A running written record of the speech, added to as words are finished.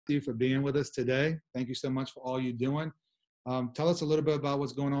you for being with us today. Thank you so much for all you're doing. Tell us a little bit about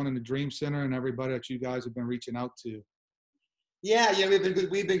what's going on in the Dream Center and everybody that you guys have been reaching out to. Yeah,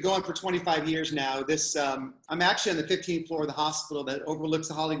 we've been going for 25 years now. I'm actually on the 15th floor of the hospital that overlooks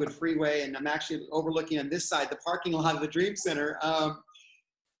the Hollywood Freeway, and I'm actually overlooking on this side the parking lot of the Dream Center.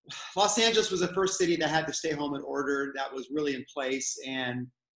 Los Angeles was the first city that had the stay home and order that was really in place. And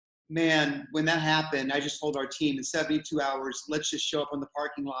man, when that happened, I just told our team in 72 hours, let's just show up on the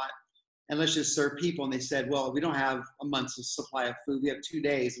parking lot and let's just serve people. And they said, well, we don't have a month's supply of food. We have 2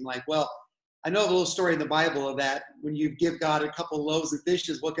 days. I'm like, well, I know the little story in the Bible of that when you give God a couple of loaves and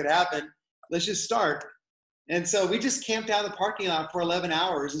fishes, what could happen? Let's just start. And so we just camped out in the parking lot for 11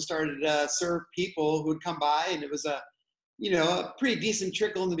 hours and started to serve people who would come by. And it was a pretty decent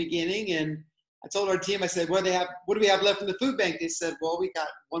trickle in the beginning. And I told our team, I said, what do we have left in the food bank? They said, well, we got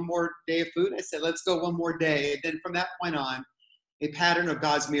one more day of food. I said, let's go one more day. And then from that point on, a pattern of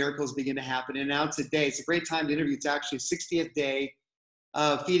God's miracles began to happen. And now today, it's a great time to interview. It's actually a 60th day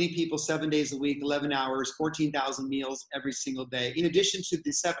of feeding people 7 days a week, 11 hours, 14,000 meals every single day. In addition to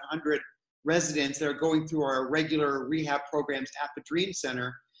the 700 residents that are going through our regular rehab programs at the Dream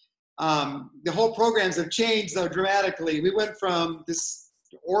Center, the whole programs have changed though dramatically. We went from this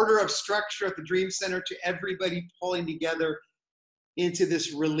order of structure at the Dream Center to everybody pulling together into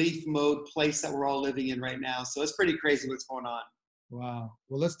this relief mode place that we're all living in right now. So it's pretty crazy what's going on. Wow.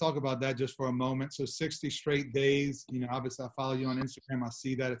 Well, let's talk about that just for a moment. So 60 straight days, obviously I follow you on Instagram. I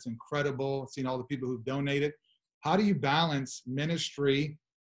see that. It's incredible. I've seen all the people who've donated. How do you balance ministry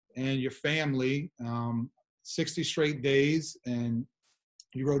and your family? 60 straight days, and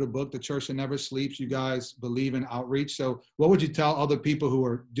you wrote a book, The Church That Never Sleeps. You guys believe in outreach. So what would you tell other people who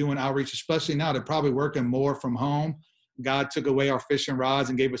are doing outreach, especially now they're probably working more from home? God took away our fishing rods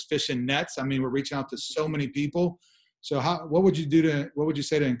and gave us fishing nets. I mean, we're reaching out to so many people. So what would you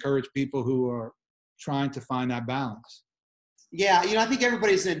say to encourage people who are trying to find that balance? Yeah, I think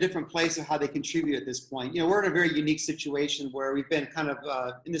everybody's in a different place of how they contribute at this point. We're in a very unique situation where we've been kind of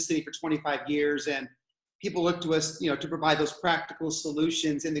in the city for 25 years, and people look to us, to provide those practical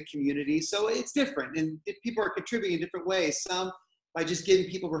solutions in the community. So it's different, and people are contributing in different ways. Some by just giving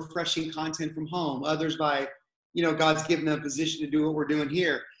people refreshing content from home. Others by, God's given them a position to do what we're doing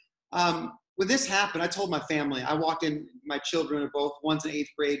here. When this happened, I told my family, I walked in, my children are both, one's in 8th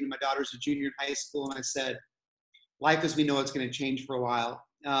grade and my daughter's a junior in high school. And I said, life as we know it's going to change for a while.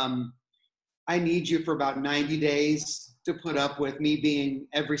 I need you for about 90 days to put up with me being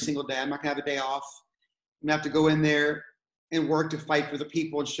every single day. I'm not going to have a day off. I'm going to have to go in there and work to fight for the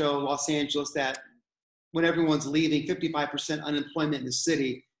people and show Los Angeles that when everyone's leaving, 55% unemployment in the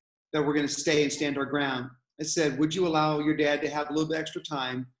city, that we're going to stay and stand our ground. I said, would you allow your dad to have a little bit extra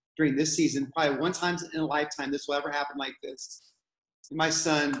time during this season? Probably one time in a lifetime this will ever happen like this. And my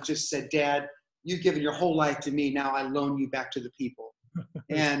son just said, Dad, you've given your whole life to me. Now I loan you back to the people.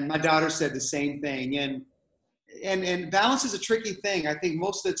 And my daughter said the same thing. And balance is a tricky thing. I think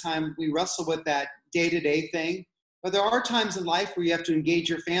most of the time we wrestle with that day-to-day thing, but there are times in life where you have to engage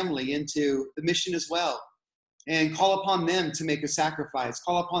your family into the mission as well and call upon them to make a sacrifice,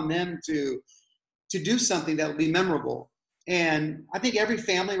 call upon them to do something that will be memorable. And I think every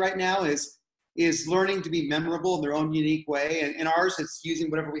family right now is learning to be memorable in their own unique way. And in ours, it's using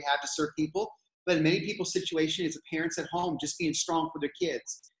whatever we have to serve people. But in many people's situation, it's parents at home just being strong for their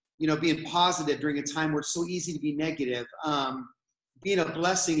kids, being positive during a time where it's so easy to be negative, being a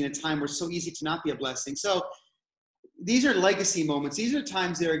blessing in a time where it's so easy to not be a blessing. So these are legacy moments. These are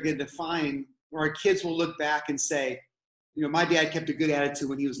times that are going to define where our kids will look back and say, my dad kept a good attitude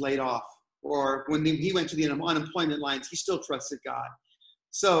when he was laid off, or when he went to the unemployment lines, he still trusted God.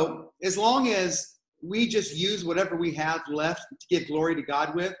 So as long as we just use whatever we have left to give glory to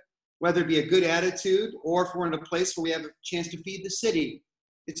God with, whether it be a good attitude or if we're in a place where we have a chance to feed the city,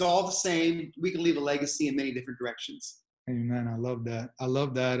 it's all the same. We can leave a legacy in many different directions. Amen. I love that.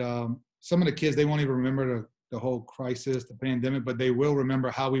 Some of the kids, they won't even remember the whole crisis, the pandemic, but they will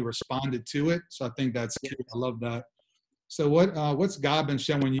remember how we responded to it. So I think that's cute. I love that. So what's God been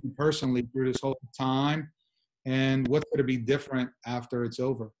showing you personally through this whole time, and what's going to be different after it's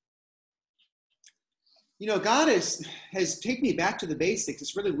over? God has taken me back to the basics.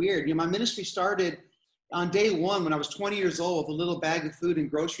 It's really weird. My ministry started on day one when I was 20 years old with a little bag of food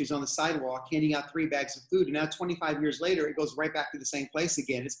and groceries on the sidewalk, handing out 3 bags of food. And now 25 years later, it goes right back to the same place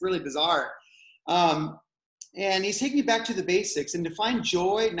again. It's really bizarre. And he's taking me back to the basics and to find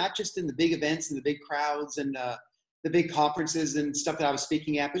joy, not just in the big events and the big crowds and the big conferences and stuff that I was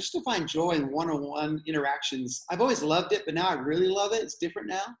speaking at, but just to find joy in one-on-one interactions. I've always loved it, but now I really love it. It's different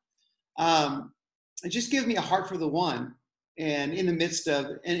now. And just give me a heart for the one. and in the midst of,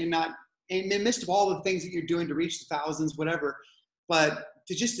 and not in the midst of all the things that you're doing to reach the thousands, whatever, but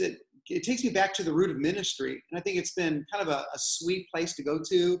it takes me back to the root of ministry. And I think it's been kind of a sweet place to go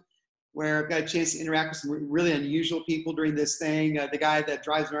to, where I've got a chance to interact with some really unusual people during this thing. The guy that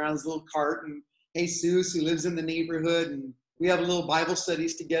drives around his little cart, and Jesus, who lives in the neighborhood, and we have little Bible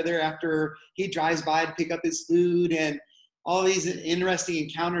studies together after he drives by to pick up his food, and all these interesting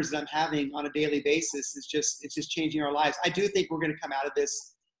encounters that I'm having on a daily basis. It's just changing our lives. I do think we're going to come out of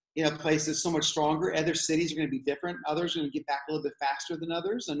this in a place that's so much stronger. Other cities are going to be different. Others are going to get back a little bit faster than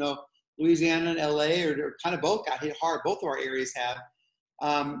others. I know Louisiana and LA are kind of both got hit hard. Both of our areas have.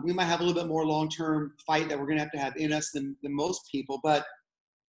 We might have a little bit more long-term fight that we're going to have in us than most people. But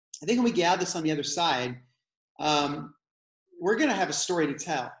I think when we get out of this on the other side, we're going to have a story to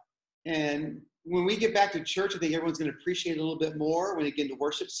tell. And when we get back to church, I think everyone's going to appreciate it a little bit more. When they get into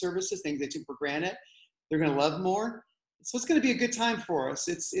worship services, things they took for granted, they're going to love more. So it's going to be a good time for us.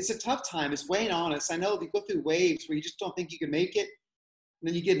 It's a tough time. It's weighing on us. I know we go through waves where you just don't think you can make it. And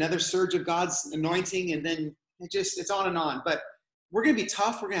then you get another surge of God's anointing, and then it's on and on. But we're going to be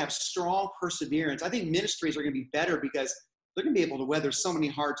tough. We're going to have strong perseverance. I think ministries are going to be better because they're going to be able to weather so many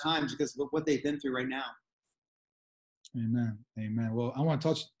hard times because of what they've been through right now. Amen. Amen. Well, I want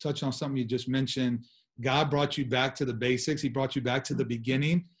to touch on something you just mentioned. God brought you back to the basics. He brought you back to the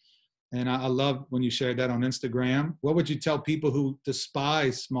beginning. And I love when you shared that on Instagram. What would you tell people who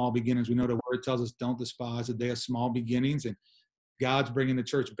despise small beginnings? We know the word tells us don't despise a day of small beginnings. And God's bringing the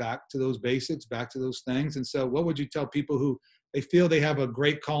church back to those basics, back to those things. And so what would you tell people who they feel they have a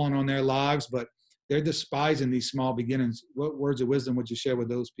great calling on their lives, but they're despising these small beginnings? What words of wisdom would you share with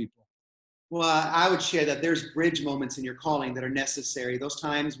those people? Well, I would share that there's bridge moments in your calling that are necessary. Those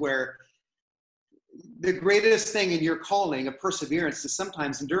times where the greatest thing in your calling of perseverance is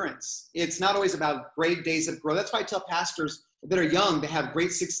sometimes endurance. It's not always about great days of growth. That's why I tell pastors that are young to have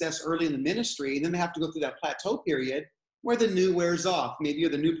great success early in the ministry, and then they have to go through that plateau period where the new wears off. Maybe you're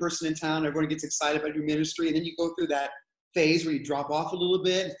the new person in town, everyone gets excited about your ministry, and then you go through that phase where you drop off a little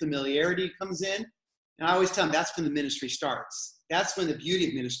bit and familiarity comes in. And I always tell them that's when the ministry starts. That's when the beauty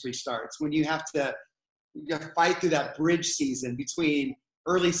of ministry starts, when you have to fight through that bridge season between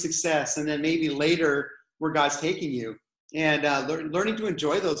early success and then maybe later where God's taking you, and learning to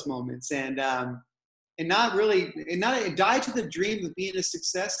enjoy those moments, and not die to the dream of being a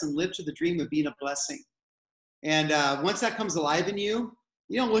success and live to the dream of being a blessing. And once that comes alive in you,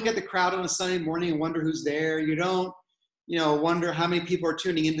 you don't look at the crowd on a Sunday morning and wonder who's there. You don't, wonder how many people are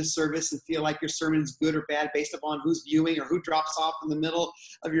tuning into service and feel like your sermon's good or bad based upon who's viewing or who drops off in the middle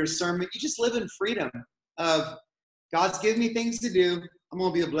of your sermon. You just live in freedom of God's given me things to do. I'm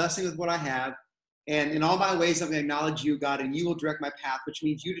going to be a blessing with what I have. And in all my ways, I'm going to acknowledge you, God, and you will direct my path, which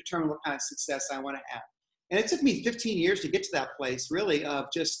means you determine what kind of success I want to have. And it took me 15 years to get to that place, really, of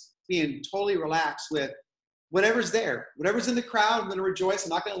just being totally relaxed with whatever's there. Whatever's in the crowd, I'm going to rejoice. I'm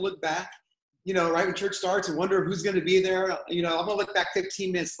not going to look back, right when church starts and wonder who's going to be there. I'm going to look back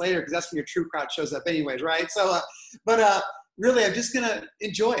 15 minutes later because that's when your true crowd shows up anyways, right? So, really, I'm just going to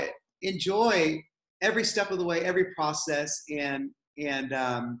enjoy it. Enjoy every step of the way, every process, and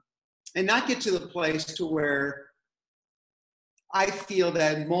not get to the place to where I feel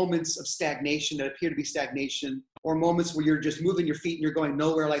that moments of stagnation that appear to be stagnation, or moments where you're just moving your feet and you're going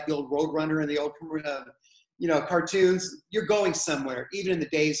nowhere, like the old Roadrunner and the old, cartoons. You're going somewhere, even in the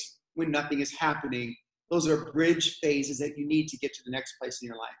days when nothing is happening. Those are bridge phases that you need to get to the next place in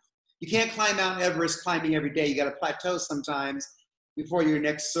your life. You can't climb Mount Everest climbing every day. You got to plateau sometimes before your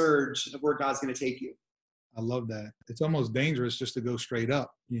next surge of where God's going to take you. I love that. It's almost dangerous just to go straight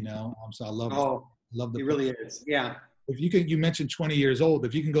up, So I love it. It really is. Yeah. If you mentioned 20 years old.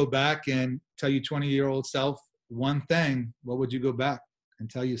 If you can go back and tell your 20-year-old self one thing, what would you go back and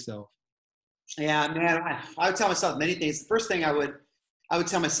tell yourself? Yeah, man, I would tell myself many things. The first thing I would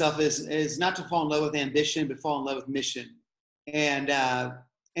tell myself is not to fall in love with ambition, but fall in love with mission, and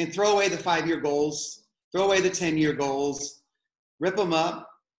throw away the 5-year goals, throw away the 10-year goals, rip them up,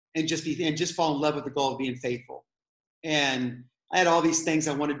 and just fall in love with the goal of being faithful. And I had all these things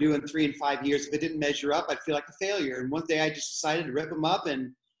I want to do in 3 and 5 years. If it didn't measure up, I'd feel like a failure. And one day I just decided to rip them up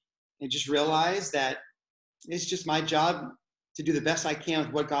and just realize that it's just my job to do the best I can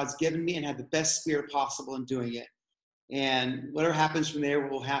with what God's given me and have the best spirit possible in doing it. And whatever happens from there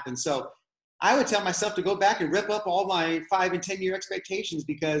will happen. So I would tell myself to go back and rip up all my 5 and 10-year expectations,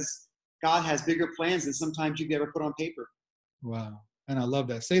 because God has bigger plans than sometimes you could ever put on paper. Wow. And I love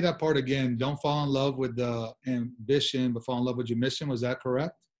that. Say that part again. Don't fall in love with the ambition, but fall in love with your mission. Was that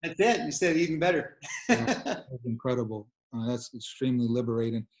correct? That's it. You said it even better. That's incredible. That's extremely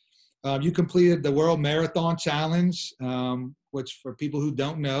liberating. You completed the World Marathon Challenge, which for people who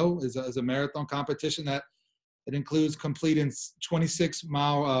don't know is a marathon competition that it includes completing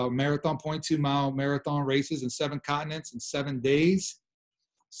 26-mile marathon, 0.2-mile marathon races in 7 continents in 7 days.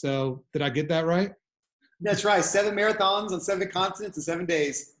 So did I get that right? That's right. 7 marathons on 7 continents in 7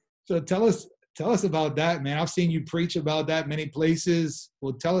 days. So tell us about that, man. I've seen you preach about that many places.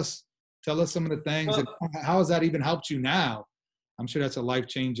 Well, tell us some of the things, and how has that even helped you now? I'm sure that's a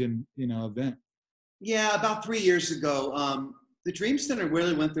life-changing, event. Yeah, about 3 years ago, the Dream Center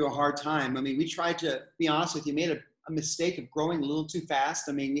really went through a hard time. I mean, we tried to be honest with you, made a mistake of growing a little too fast.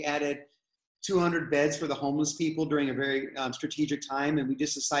 I mean, we added 200 beds for the homeless people during a very strategic time, and we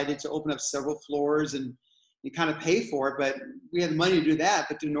just decided to open up several floors and you kind of pay for it, but we had the money to do that.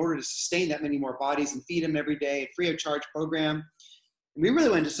 But in order to sustain that many more bodies and feed them every day, free of charge program, we really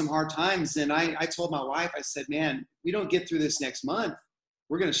went into some hard times. And I told my wife, I said, man, we don't get through this next month,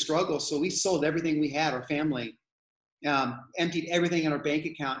 we're going to struggle. So we sold everything we had, our family, emptied everything in our bank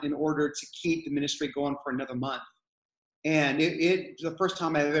account in order to keep the ministry going for another month. And it was the first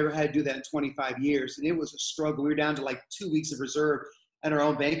time I've ever had to do that in 25 years. And it was a struggle. We were down to like 2 weeks of reserve in our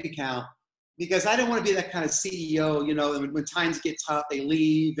own bank account because I didn't want to be that kind of CEO, when times get tough, they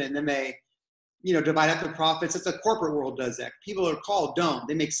leave and then they, divide up the profits. It's the corporate world does that. People are called don't.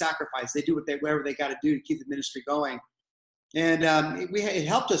 They make sacrifice. They do whatever they got to do to keep the ministry going. And it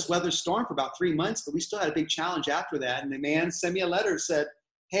helped us weather the storm for about 3 months, but we still had a big challenge after that. And the man sent me a letter, said,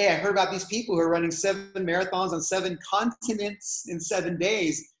 hey, I heard about these people who are running 7 marathons on 7 continents in 7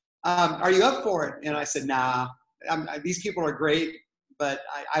 days. Are you up for it? And I said, nah, these people are great, but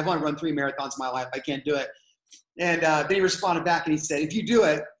I want to run 3 marathons in my life. I can't do it. And then he responded back and he said, if you do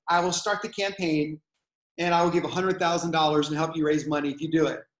it, I will start the campaign and I will give $100,000 and help you raise money if you do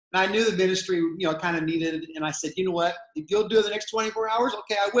it. And I knew the ministry, kind of needed it. And I said, you know what? If you'll do it the next 24 hours,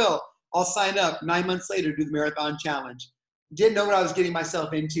 okay, I will. I'll sign up. 9 months later, do the marathon challenge. Didn't know what I was getting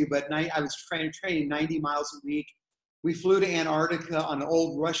myself into, but I was training 90 miles a week. We flew to Antarctica on an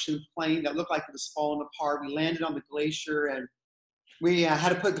old Russian plane that looked like it was falling apart. We landed on the glacier and we had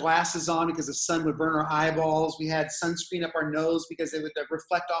to put glasses on because the sun would burn our eyeballs. We had sunscreen up our nose because it would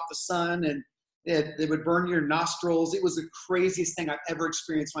reflect off the sun and it would burn your nostrils. It was the craziest thing I've ever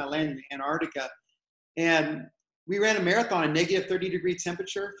experienced when I landed in Antarctica. And we ran a marathon in negative 30-degree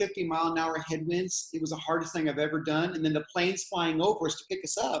temperature, 50-mile-an-hour headwinds. It was the hardest thing I've ever done. And then the planes flying over us to pick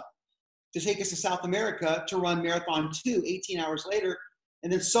us up, to take us to South America to run Marathon 2 18 hours later.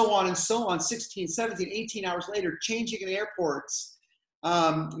 And then so on and so on, 16, 17, 18 hours later, changing in airports.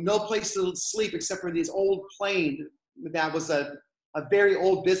 No place to sleep except for this old plane that was a very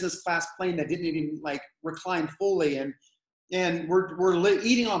old business class plane that didn't even recline fully. And we're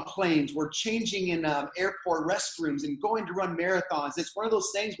eating on planes. We're changing in airport restrooms and going to run marathons. It's one of those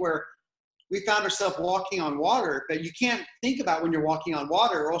things where we found ourselves walking on water that you can't think about when you're walking on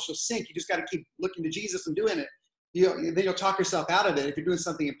water or else you'll sink. You just got to keep looking to Jesus and doing it. Then you'll talk yourself out of it. If you're doing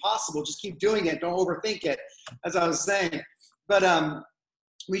something impossible, just keep doing it. Don't overthink it, as I was saying. But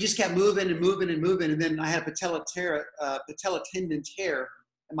we just kept moving and moving and moving. And then I had a patella tendon tear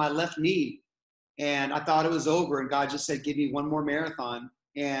in my left knee. And I thought it was over. And God just said, give me one more marathon.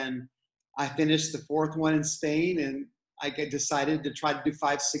 And I finished the 4th one in Spain. And I decided to try to do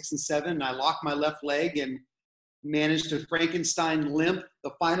 5, 6, and 7. And I locked my left leg and managed to Frankenstein limp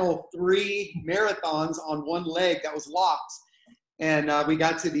the final 3 marathons on one leg that was locked. And we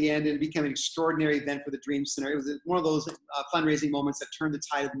got to the end and it became an extraordinary event for the Dream Center. It was one of those fundraising moments that turned the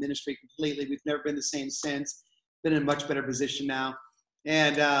tide of the ministry completely. We've never been the same since. Been in a much better position now.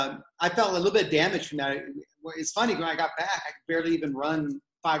 And I felt a little bit damaged from that. It's funny, when I got back, I could barely even run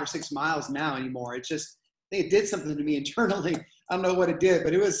 5 or 6 miles now anymore. It's just, I think it did something to me internally. I don't know what it did,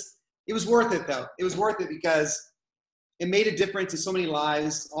 but it was worth it though. It was worth it because it made a difference in so many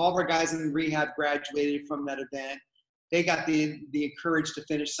lives. All of our guys in rehab graduated from that event. They got the courage to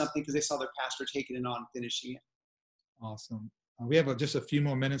finish something because they saw their pastor taking it on and finishing it. Awesome. We have just a few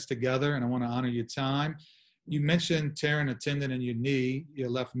more minutes together, and I want to honor your time. You mentioned tearing a tendon in your knee, your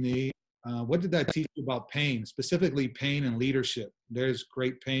left knee. What did that teach you about pain, specifically pain and leadership? There's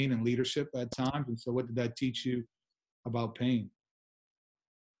great pain and leadership at times, and so what did that teach you about pain?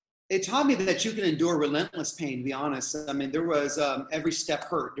 It taught me that you can endure relentless pain, to be honest. I mean, there was every step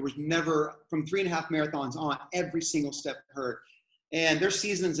hurt. There was never, from 3.5 marathons on, every single step hurt. And there's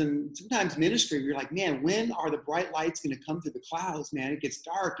seasons and sometimes ministry where you're like, man, when are the bright lights going to come through the clouds, man? It gets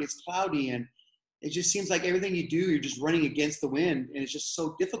dark, it's cloudy, and it just seems like everything you do, you're just running against the wind, and it's just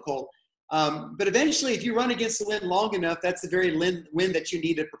so difficult. But eventually, if you run against the wind long enough, that's the very wind that you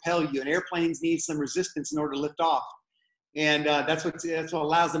need to propel you. And airplanes need some resistance in order to lift off. And that's what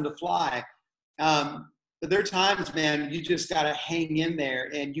allows them to fly. But there are times, man, you just got to hang in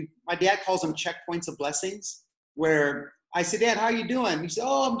there. And my dad calls them checkpoints of blessings, where I said, Dad, how are you doing? He said,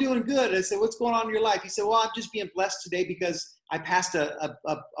 oh, I'm doing good. I said, what's going on in your life? He said, well, I'm just being blessed today because I passed a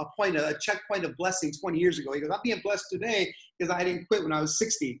checkpoint of blessing 20 years ago. He goes, I'm being blessed today because I didn't quit when I was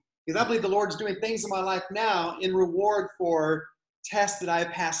 60. Because I believe the Lord's doing things in my life now in reward for tests that I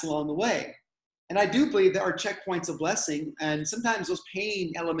passed along the way. And I do believe there are checkpoints of blessing. And sometimes those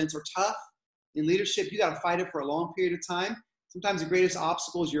pain elements are tough. In leadership, you got to fight it for a long period of time. Sometimes the greatest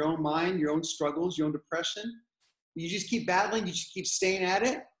obstacle is your own mind, your own struggles, your own depression. You just keep battling. You just keep staying at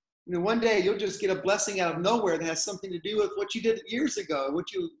it. One day you'll just get a blessing out of nowhere that has something to do with what you did years ago,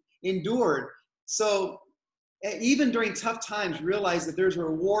 what you endured. So even during tough times, realize that there's a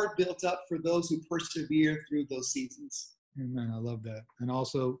reward built up for those who persevere through those seasons. Amen. I love that. And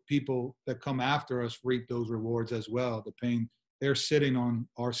also people that come after us reap those rewards as well. The pain, they're sitting on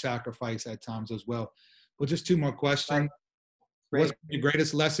our sacrifice at times as well. Well, just two more questions. Right. What's been your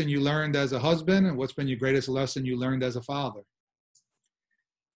greatest lesson you learned as a husband, and what's been your greatest lesson you learned as a father?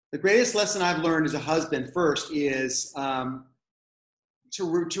 The greatest lesson I've learned as a husband first is to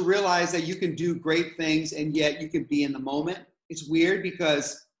realize that you can do great things and yet you can be in the moment. It's weird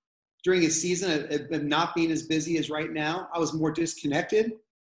because during a season of not being as busy as right now, I was more disconnected.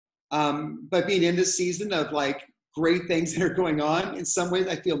 But being in this season of like great things that are going on, in some ways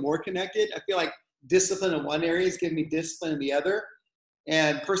I feel more connected. I feel like discipline in one area is giving me discipline in the other.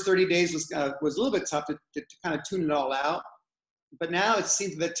 And first 30 days was a little bit tough to kind of tune it all out. But now it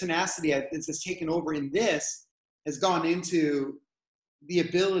seems that tenacity that's taken over in this has gone into the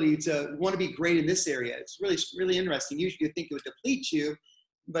ability to want to be great in this area. It's really, really interesting. Usually you think it would deplete you,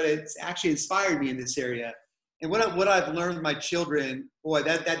 but it's actually inspired me in this area. And what I've learned with my children, boy,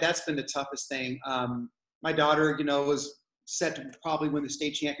 that's been the toughest thing. My daughter, was set to probably win the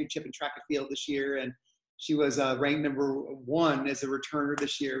state championship in track and field this year. And she was ranked number 1 as a returner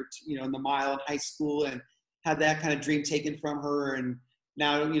this year, in the mile in high school, and had that kind of dream taken from her. And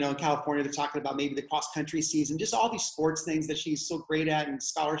now, in California, they're talking about maybe the cross country season, just all these sports things that she's so great at, and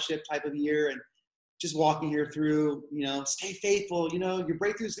scholarship type of year, and just walking her through, stay faithful, your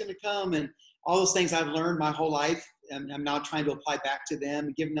breakthrough is going to come. And all those things I've learned my whole life. And I'm now trying to apply back to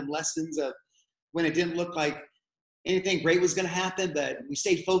them, giving them lessons of when it didn't look like anything great was going to happen, but we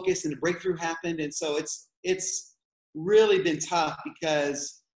stayed focused and the breakthrough happened. And so it's really been tough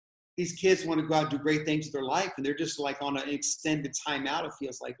because these kids want to go out and do great things with their life, and they're just like on an extended timeout. It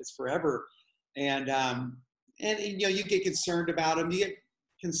feels like it's forever. And you get concerned about them. You get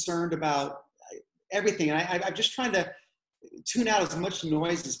concerned about everything. And I'm just trying to tune out as much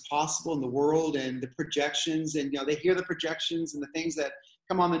noise as possible in the world and the projections. And, they hear the projections and the things that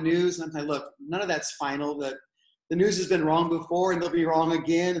come on the news. And I'm like, look, none of that's final. The news has been wrong before, and they'll be wrong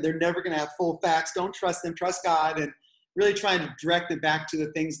again. And they're never going to have full facts. Don't trust them. Trust God. And really trying to direct it back to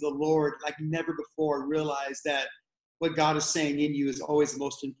the things of the Lord like never before. Realize that what God is saying in you is always the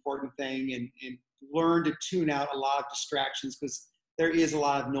most important thing, and learn to tune out a lot of distractions, because there is a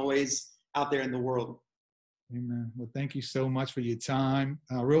lot of noise out there in the world. Amen. Well, thank you so much for your time.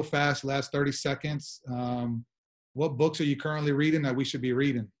 Real fast, last 30 seconds. What books are you currently reading that we should be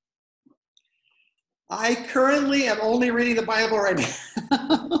reading? I currently am only reading the Bible right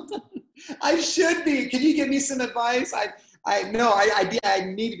now. I should be. Can you give me some advice? I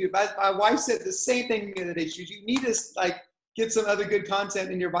need to be. My wife said the same thing the other day. You need to get some other good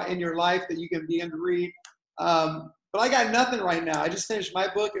content in your life that you can begin to read. But I got nothing right now. I just finished my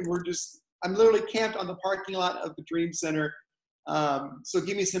book, and I'm literally camped on the parking lot of the Dream Center. So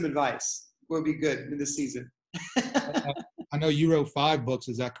give me some advice. What would be good in this season? I know you wrote 5 books.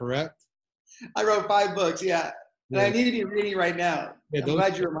 Is that correct? I wrote 5 books. Yeah. And I need to be reading right now. Yeah, I'm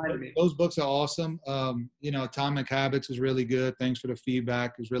glad you reminded me. Those books are awesome. Atomic Habits is really good. Thanks for the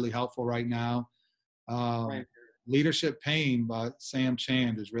feedback. Is really helpful right now. Right. Leadership Pain by Sam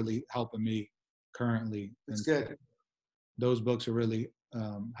Chand is really helping me currently. That's good. Those books are really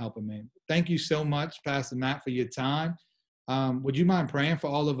helping me. Thank you so much, Pastor Matt, for your time. Would you mind praying for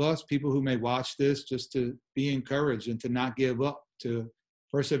all of us, people who may watch this, just to be encouraged and to not give up, to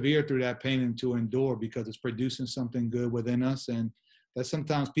persevere through that pain and to endure, because it's producing something good within us. And that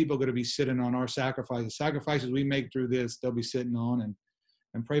sometimes people are going to be sitting on our sacrifices we make through this, they'll be sitting on.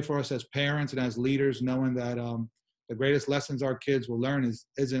 And pray for us as parents and as leaders, knowing that the greatest lessons our kids will learn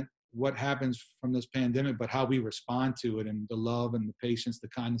isn't what happens from this pandemic, but how we respond to it, and the love and the patience, the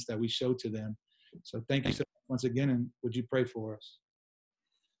kindness that we show to them. So thank you so much once again. And would you pray for us?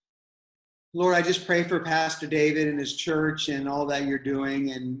 Lord, I just pray for Pastor David and his church and all that you're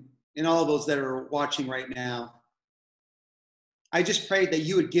doing, and all those that are watching right now. I just pray that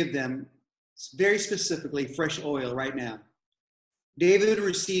you would give them very specifically fresh oil right now. David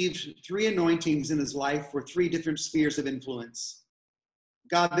received 3 anointings in his life for 3 different spheres of influence.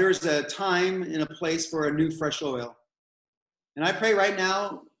 God, there's a time and a place for a new fresh oil. And I pray right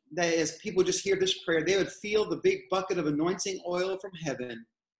now that as people just hear this prayer, they would feel the big bucket of anointing oil from heaven,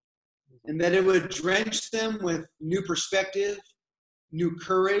 and that it would drench them with new perspective, new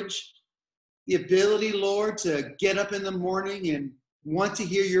courage, the ability, Lord, to get up in the morning and want to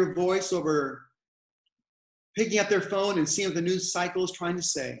hear your voice over picking up their phone and seeing what the news cycle is trying to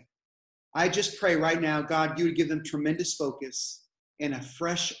say. I just pray right now, God, you would give them tremendous focus and a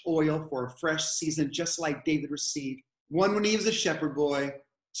fresh oil for a fresh season, just like David received. 1, when he was a shepherd boy,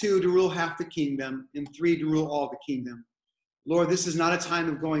 2, to rule half the kingdom, and 3, to rule all the kingdom. Lord, this is not a time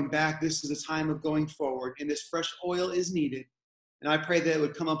of going back. This is a time of going forward, and this fresh oil is needed. And I pray that it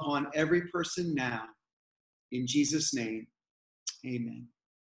would come upon every person now. In Jesus' name, amen.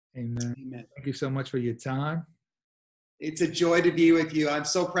 Amen. Amen. Thank you so much for your time. It's a joy to be with you. I'm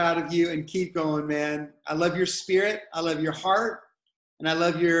so proud of you, and keep going, man. I love your spirit. I love your heart. And I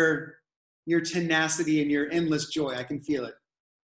love your tenacity and your endless joy. I can feel it.